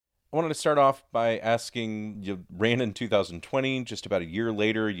I wanted to start off by asking, you ran in 2020, just about a year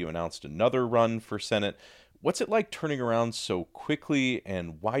later, you announced another run for Senate. What's it like turning around so quickly,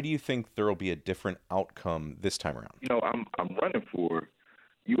 and why do you think there will be a different outcome this time around? I'm running for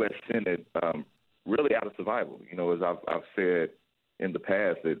U.S. Senate really out of survival. As I've said in the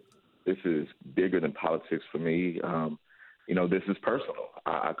past, that this is bigger than politics for me. This is personal.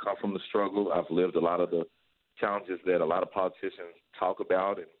 I come from the struggle. I've lived a lot of the challenges that a lot of politicians talk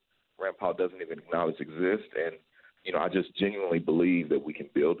about, and Rand Paul doesn't even acknowledge exist. And I just genuinely believe that we can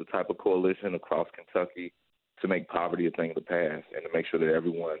build the type of coalition across Kentucky to make poverty a thing of the past and to make sure that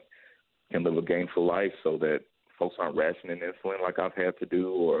everyone can live a gainful life so that folks aren't rationing insulin like I've had to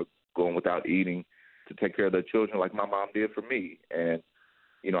do or going without eating to take care of their children like my mom did for me. And,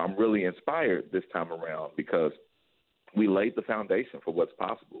 I'm really inspired this time around because we laid the foundation for what's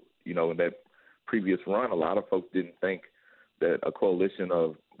possible. In that previous run, a lot of folks didn't think that a coalition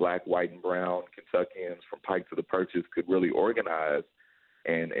of black, white, and brown Kentuckians from Pike to the Purchase could really organize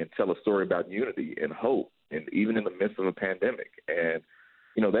and tell a story about unity and hope, and even in the midst of a pandemic. And,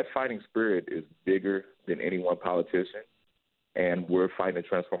 that fighting spirit is bigger than any one politician, and we're fighting to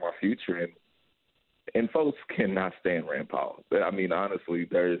transform our future. And folks cannot stand Rand Paul. I mean, honestly,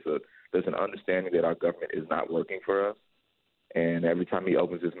 there's an understanding that our government is not working for us, and every time he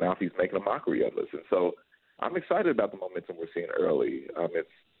opens his mouth, he's making a mockery of us. And so I'm excited about the momentum we're seeing early.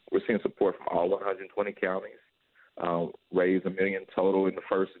 We're seeing support from all 120 counties, raised $1 million total in the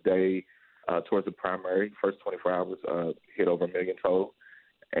first day towards the primary. First 24 hours hit over $1 million total.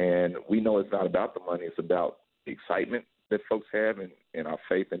 And we know it's not about the money. It's about the excitement that folks have and our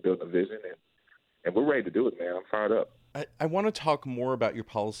faith in building a vision. And we're ready to do it, man. I'm fired up. I want to talk more about your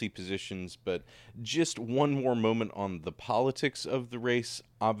policy positions, but just one more moment on the politics of the race.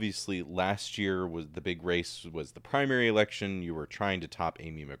 Obviously, last year was the big race, was the primary election. You were trying to top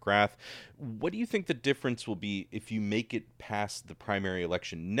Amy McGrath. What do you think the difference will be if you make it past the primary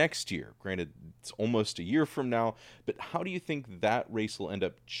election next year? Granted, it's almost a year from now, but how do you think that race will end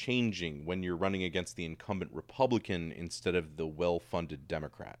up changing when you're running against the incumbent Republican instead of the well-funded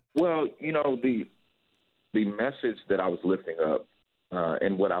Democrat? Well, the message that I was lifting up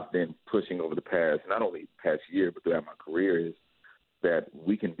and what I've been pushing over the past, not only past year, but throughout my career is that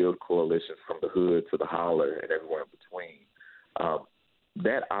we can build coalitions from the hood to the holler and everywhere in between.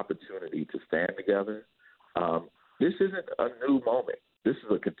 That opportunity to stand together, this isn't a new moment. This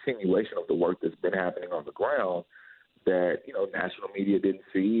is a continuation of the work that's been happening on the ground that, national media didn't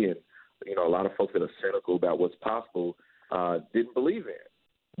see, and, a lot of folks that are cynical about what's possible didn't believe in.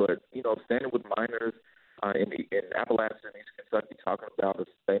 But, standing with minors, in Appalachia and East Kentucky talking about a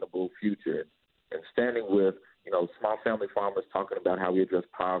sustainable future and standing with, small family farmers talking about how we address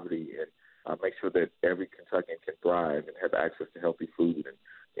poverty and make sure that every Kentuckian can thrive and have access to healthy food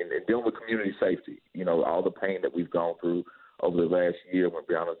and dealing with community safety, all the pain that we've gone through over the last year when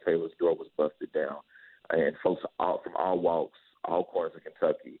Breonna Taylor's door was busted down. And folks from all walks, all corners of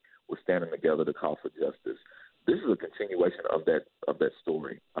Kentucky were standing together to call for justice. This is a continuation of that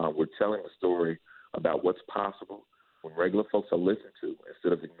story. We're telling the story about what's possible when regular folks are listened to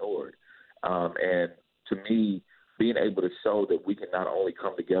instead of ignored. And to me, being able to show that we can not only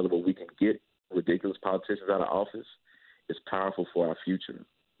come together, but we can get ridiculous politicians out of office is powerful for our future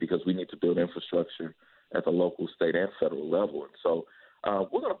because we need to build infrastructure at the local, state, and federal level. And so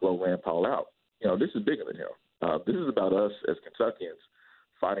we're going to blow Rand Paul out. This is bigger than him. This is about us as Kentuckians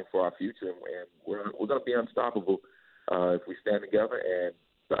fighting for our future, and we're going to be unstoppable if we stand together, and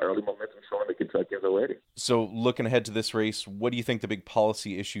the early momentum showing that Kentuckians are ready. So looking ahead to this race, what do you think the big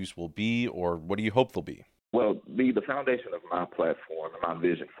policy issues will be, or what do you hope they'll be? Well, the foundation of my platform and my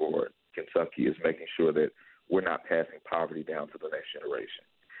vision for Kentucky is making sure that we're not passing poverty down to the next generation.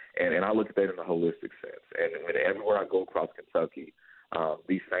 And I look at that in a holistic sense. And everywhere I go across Kentucky,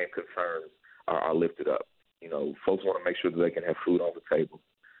 these same concerns are lifted up. Folks want to make sure that they can have food on the table,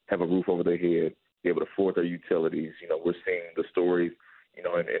 have a roof over their head, be able to afford their utilities. We're seeing the stories,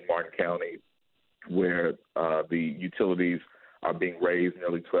 in Martin County where the utilities are being raised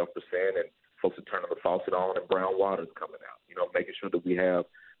nearly 12%, and folks are turning the faucet on and brown water is coming out. Making sure that we have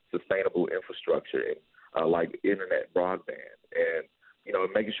sustainable infrastructure and like internet, broadband, and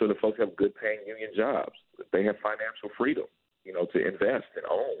making sure that folks have good paying union jobs, that they have financial freedom, to invest and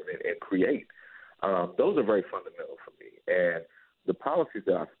own and create. Those are very fundamental for me. And the policies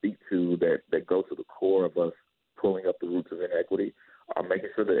that I speak to that go to the core of us pulling up the roots of inequity are making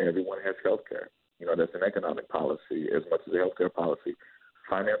sure that everyone has health care. That's an economic policy as much as a health care policy.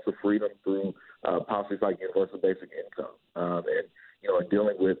 Financial freedom through policies like universal basic income. And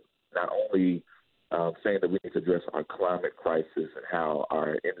dealing with not only saying that we need to address our climate crisis and how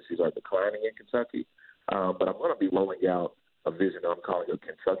our industries are declining in Kentucky. But I'm going to be rolling out a vision I'm calling a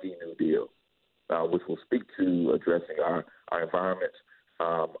Kentucky New Deal, which will speak to addressing our environment,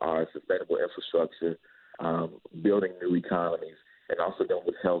 our sustainable infrastructure, building new economies, and also dealing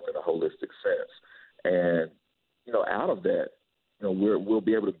with health in a holistic sense. And, out of that, we'll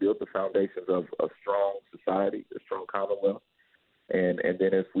be able to build the foundations of a strong society, a strong commonwealth. And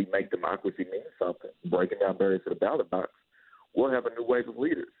then if we make democracy mean something, breaking down barriers to the ballot box, we'll have a new wave of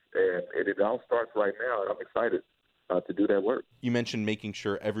leaders. And it all starts right now, and I'm excited to do that work. You mentioned making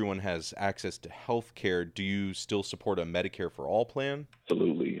sure everyone has access to health care. Do you still support a Medicare for All plan?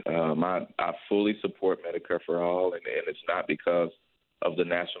 Absolutely. I fully support Medicare for All, and it's not because of the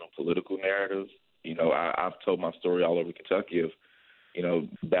national political narratives. I've told my story all over Kentucky of,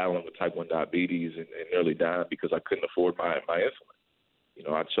 battling with type 1 diabetes and nearly dying because I couldn't afford my insulin.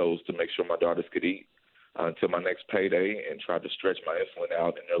 I chose to make sure my daughters could eat until my next payday and tried to stretch my insulin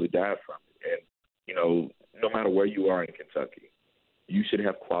out and nearly died from it. And, no matter where you are in Kentucky, you should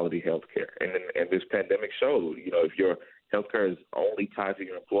have quality health care. And this pandemic showed, if your health care is only tied to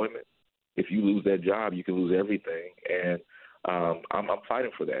your employment, if you lose that job, you can lose everything. And I'm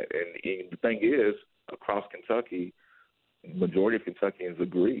fighting for that. And the thing is, across Kentucky, majority of Kentuckians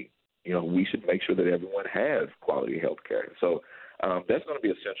agree, we should make sure that everyone has quality health care. So that's going to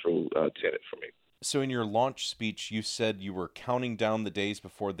be a central tenet for me. So in your launch speech, you said you were counting down the days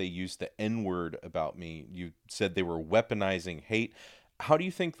before they used the N-word about me. You said they were weaponizing hate. How do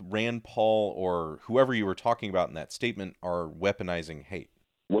you think Rand Paul or whoever you were talking about in that statement are weaponizing hate?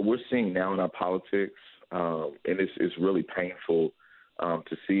 What we're seeing now in our politics, and it's really painful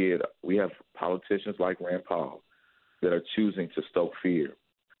to see it. We have politicians like Rand Paul that are choosing to stoke fear,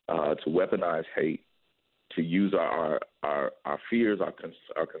 to weaponize hate, to use our fears, our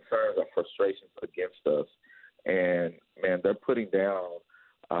concerns, our frustrations against us. And, man, they're putting down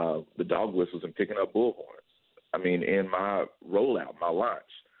the dog whistles and picking up bullhorns. I mean, in my rollout, my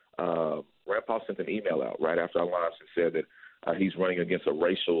launch, Rand Paul sent an email out right after I launched and said that he's running against a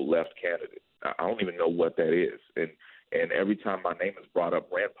racial left candidate. I don't even know what that is. And every time my name is brought up,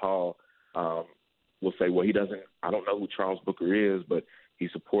 Rand Paul will say, well, I don't know who Charles Booker is, but he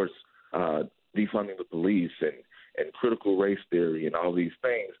supports defunding the police and critical race theory and all these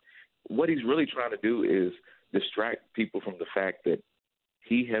things. What he's really trying to do is distract people from the fact that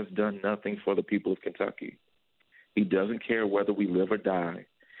he has done nothing for the people of Kentucky. He doesn't care whether we live or die.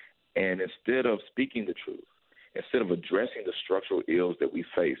 And instead of speaking the truth, instead of addressing the structural ills that we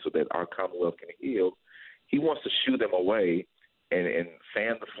face so that our Commonwealth can heal, he wants to shoo them away and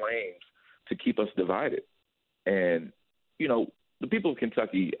fan the flames to keep us divided. And, the people of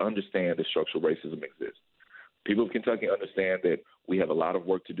Kentucky understand that structural racism exists. People of Kentucky understand that we have a lot of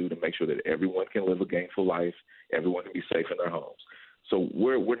work to do to make sure that everyone can live a gainful life, everyone can be safe in their homes. So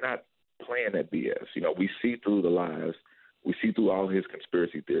we're not playing that BS. We see through the lies, we see through all his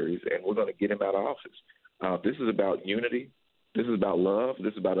conspiracy theories, and we're going to get him out of office. This is about unity. This is about love.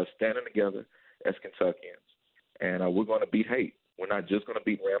 This is about us standing together as Kentuckians, and we're going to beat hate. We're not just going to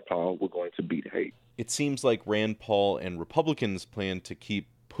beat Rand Paul. We're going to beat hate. It seems like Rand Paul and Republicans plan to keep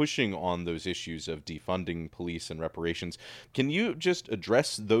pushing on those issues of defunding police and reparations. Can you just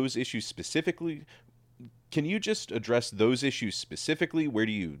address those issues specifically? Where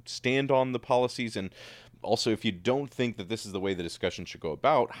do you stand on the policies? And also, if you don't think that this is the way the discussion should go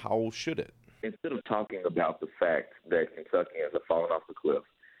about, how should it? Instead of talking about the fact that Kentuckians are falling off the cliff,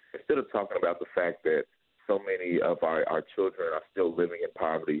 instead of talking about the fact that so many of our children are still living in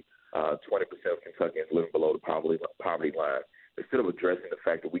poverty, 20% of Kentuckians living below the poverty line, instead of addressing the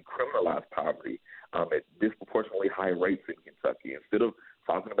fact that we criminalize poverty at disproportionately high rates in Kentucky, instead of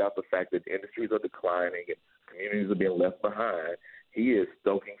talking about the fact that industries are declining and communities are being left behind, he is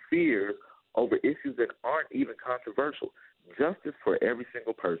stoking fears over issues that aren't even controversial. Justice for every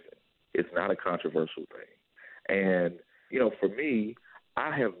single person is not a controversial thing. And, for me,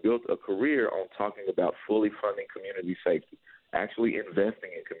 I have built a career on talking about fully funding community safety, actually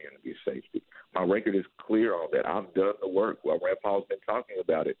investing in community safety. My record is clear on that. I've done the work. While Rand Paul's been talking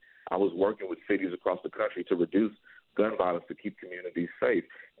about it, I was working with cities across the country to reduce gun violence to keep communities safe.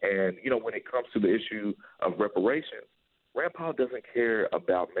 And, when it comes to the issue of reparations, Rand Paul doesn't care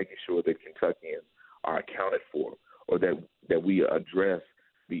about making sure that Kentuckians are accounted for or that we address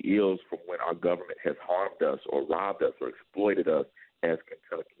the ills from when our government has harmed us or robbed us or exploited us as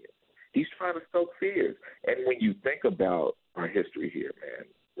Kentuckians. He's trying to stoke fears. And when you think about our history here, man,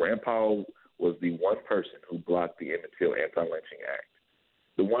 Rand Paul was the one person who blocked the Emmett Till Anti-Lynching Act.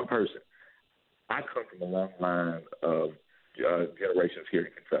 The one person. I come from a long line of generations here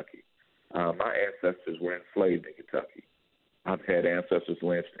in Kentucky My ancestors were enslaved in Kentucky. I've had ancestors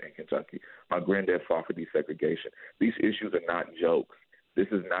lynched in Kentucky. My granddad fought for desegregation. These issues are not jokes. This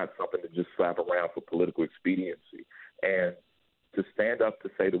is not something to just slap around for political expediency. And to stand up to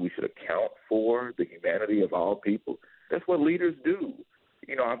say that we should account for the humanity of all people, that's what leaders do.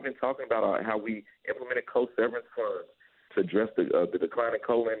 You know, I've been talking about how we implemented co-severance funds to address the decline in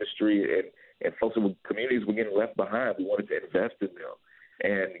coal industry, and folks in communities were getting left behind. We wanted to invest in them.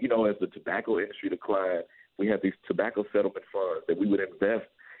 And, you know, as the tobacco industry declined, we had these tobacco settlement funds that we would invest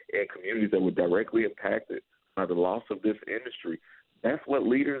in communities that were directly impacted by the loss of this industry. That's what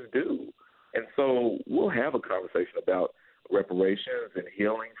leaders do. And so we'll have a conversation about reparations and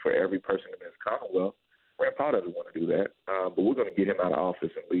healing for every person in this Commonwealth. Rand Paul doesn't want to do that, but we're going to get him out of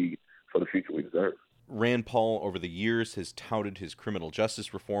office and lead for the future we deserve. Rand Paul, over the years, has touted his criminal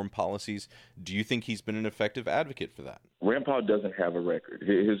justice reform policies. Do you think he's been an effective advocate for that? Rand Paul doesn't have a record.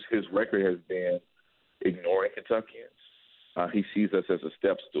 His record has been ignoring Kentuckians. He sees us as a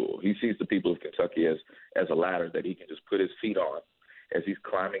step stool. He sees the people of Kentucky as a ladder that he can just put his feet on as he's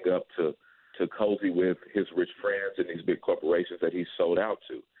climbing up to cozy with his rich friends and these big corporations that he's sold out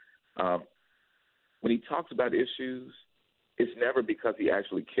to. When he talks about issues, it's never because he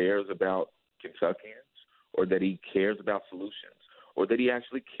actually cares about Kentuckians or that he cares about solutions or that he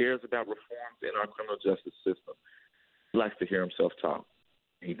actually cares about reforms in our criminal justice system. He likes to hear himself talk.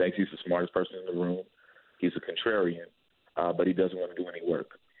 He thinks he's the smartest person in the room. He's a contrarian, but he doesn't want to do any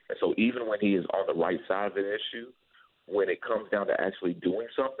work. And so even when he is on the right side of an issue, when it comes down to actually doing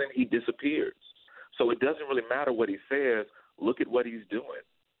something, he disappears. So it doesn't really matter what he says. Look at what he's doing.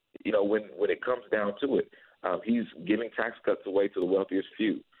 You know, when it comes down to it, he's giving tax cuts away to the wealthiest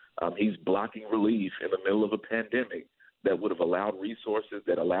few. He's blocking relief in the middle of a pandemic that would have allowed resources,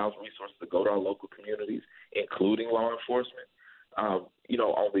 that allows resources to go to our local communities, including law enforcement. You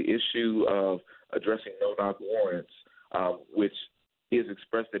know, on the issue of addressing no-knock warrants, which is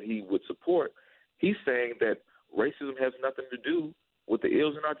expressed that he would support, he's saying that racism has nothing to do with the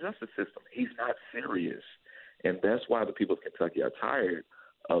ills in our justice system. He's not serious. And that's why the people of Kentucky are tired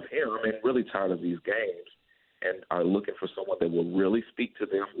of him and really tired of these games and are looking for someone that will really speak to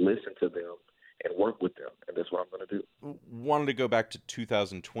them, listen to them, and work with them. And that's what I'm going to do. Wanted to go back to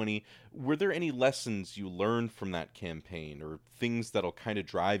 2020. Were there any lessons you learned from that campaign or things that'll kind of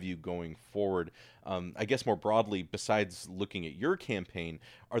drive you going forward? I guess more broadly, besides looking at your campaign,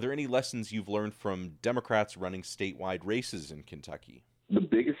 are there any lessons you've learned from Democrats running statewide races in Kentucky? The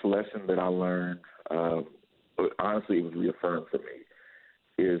biggest lesson that I learned, honestly, it was reaffirmed for me,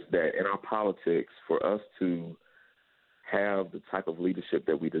 is that in our politics, for us to have the type of leadership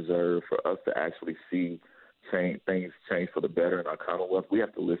that we deserve, for us to actually see things change for the better in our Commonwealth, we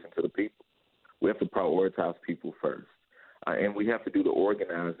have to listen to the people. We have to prioritize people first. And we have to do the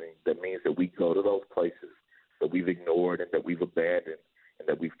organizing that means that we go to those places that we've ignored and that we've abandoned and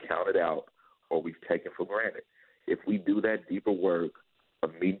that we've counted out or we've taken for granted. If we do that deeper work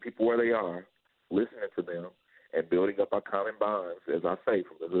of meeting people where they are, listening to them, and building up our common bonds, as I say,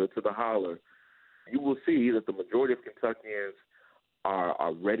 from the hood to the holler, you will see that the majority of Kentuckians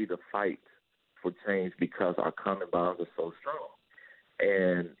are ready to fight for change because our common bonds are so strong.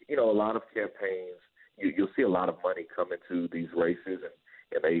 And, you know, a lot of campaigns, you'll see a lot of money come into these races,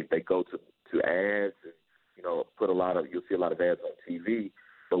 and they go to ads and, you know, you'll see a lot of ads on TV,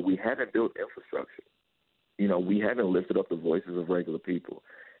 but we haven't built infrastructure. You know, we haven't lifted up the voices of regular people.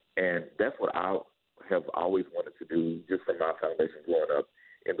 And that's what I have always wanted to do, just from my foundation growing up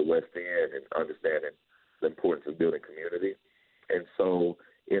in the West End and understanding the importance of building community. And so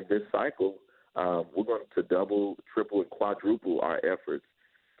in this cycle, we're going to double, triple, and quadruple our efforts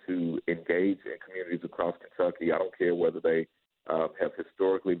to engage in communities across Kentucky. I don't care whether they have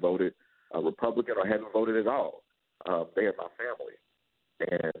historically voted Republican or haven't voted at all. They are my family.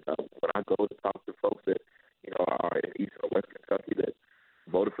 And when I go to talk to folks that, you know, are in East or West Kentucky that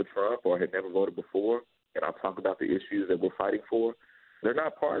voted for Trump or had never voted before, and I talk about the issues that we're fighting for, they're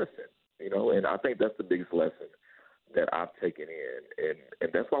not partisan, you know, and I think that's the biggest lesson that I've taken in,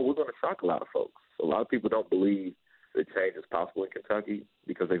 and that's why we're going to shock a lot of folks. A lot of people don't believe that change is possible in Kentucky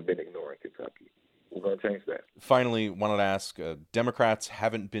because they've been ignoring Kentucky. We're going to change that. Finally, wanted to ask, Democrats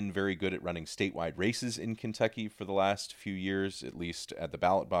haven't been very good at running statewide races in Kentucky for the last few years, at least at the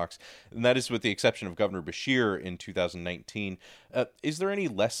ballot box, and that is with the exception of Governor Beshear in 2019. Is there any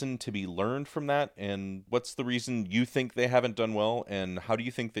lesson to be learned from that, and what's the reason you think they haven't done well, and how do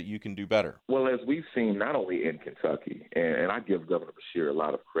you think that you can do better? Well, as we've seen not only in Kentucky, and I give Governor Beshear a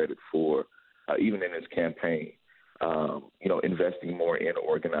lot of credit for, even in his campaign, you know, investing more in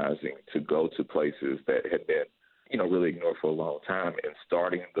organizing to go to places that had been, really ignored for a long time, and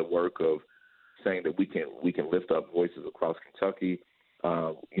starting the work of saying that we can lift up voices across Kentucky.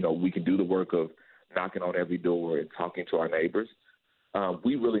 We can do the work of knocking on every door and talking to our neighbors.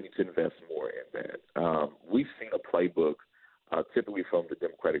 We really need to invest more in that. We've seen a playbook, typically from the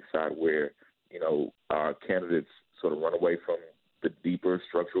Democratic side, where our candidates sort of run away from the deeper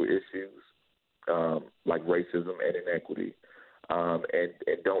structural issues like racism and inequity,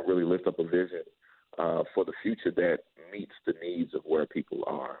 and don't really lift up a vision for the future that meets the needs of where people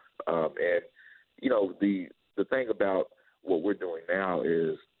are. The thing about what we're doing now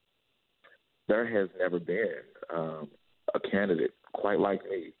is there has never been a candidate quite like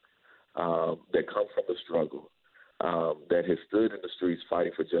me that comes from the struggle, that has stood in the streets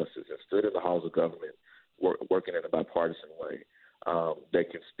fighting for justice and stood in the halls of government working in a bipartisan way, that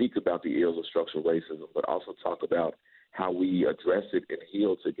can speak about the ills of structural racism, but also talk about how we address it and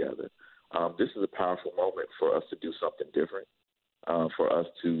heal together. This is a powerful moment for us to do something different, for us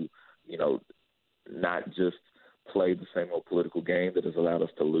to, not just play the same old political game that has allowed us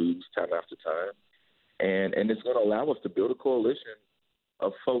to lose time after time. And it's going to allow us to build a coalition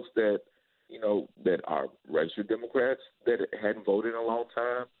of folks that, that are registered Democrats that hadn't voted in a long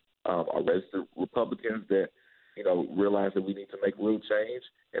time, are registered Republicans that, realize that we need to make real change,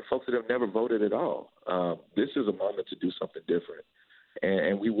 and folks that have never voted at all. This is a moment to do something different,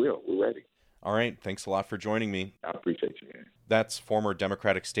 and we will. We're ready. All right. Thanks a lot for joining me. I appreciate you, man. That's former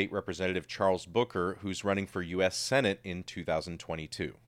Democratic State Representative Charles Booker, who's running for U.S. Senate in 2022.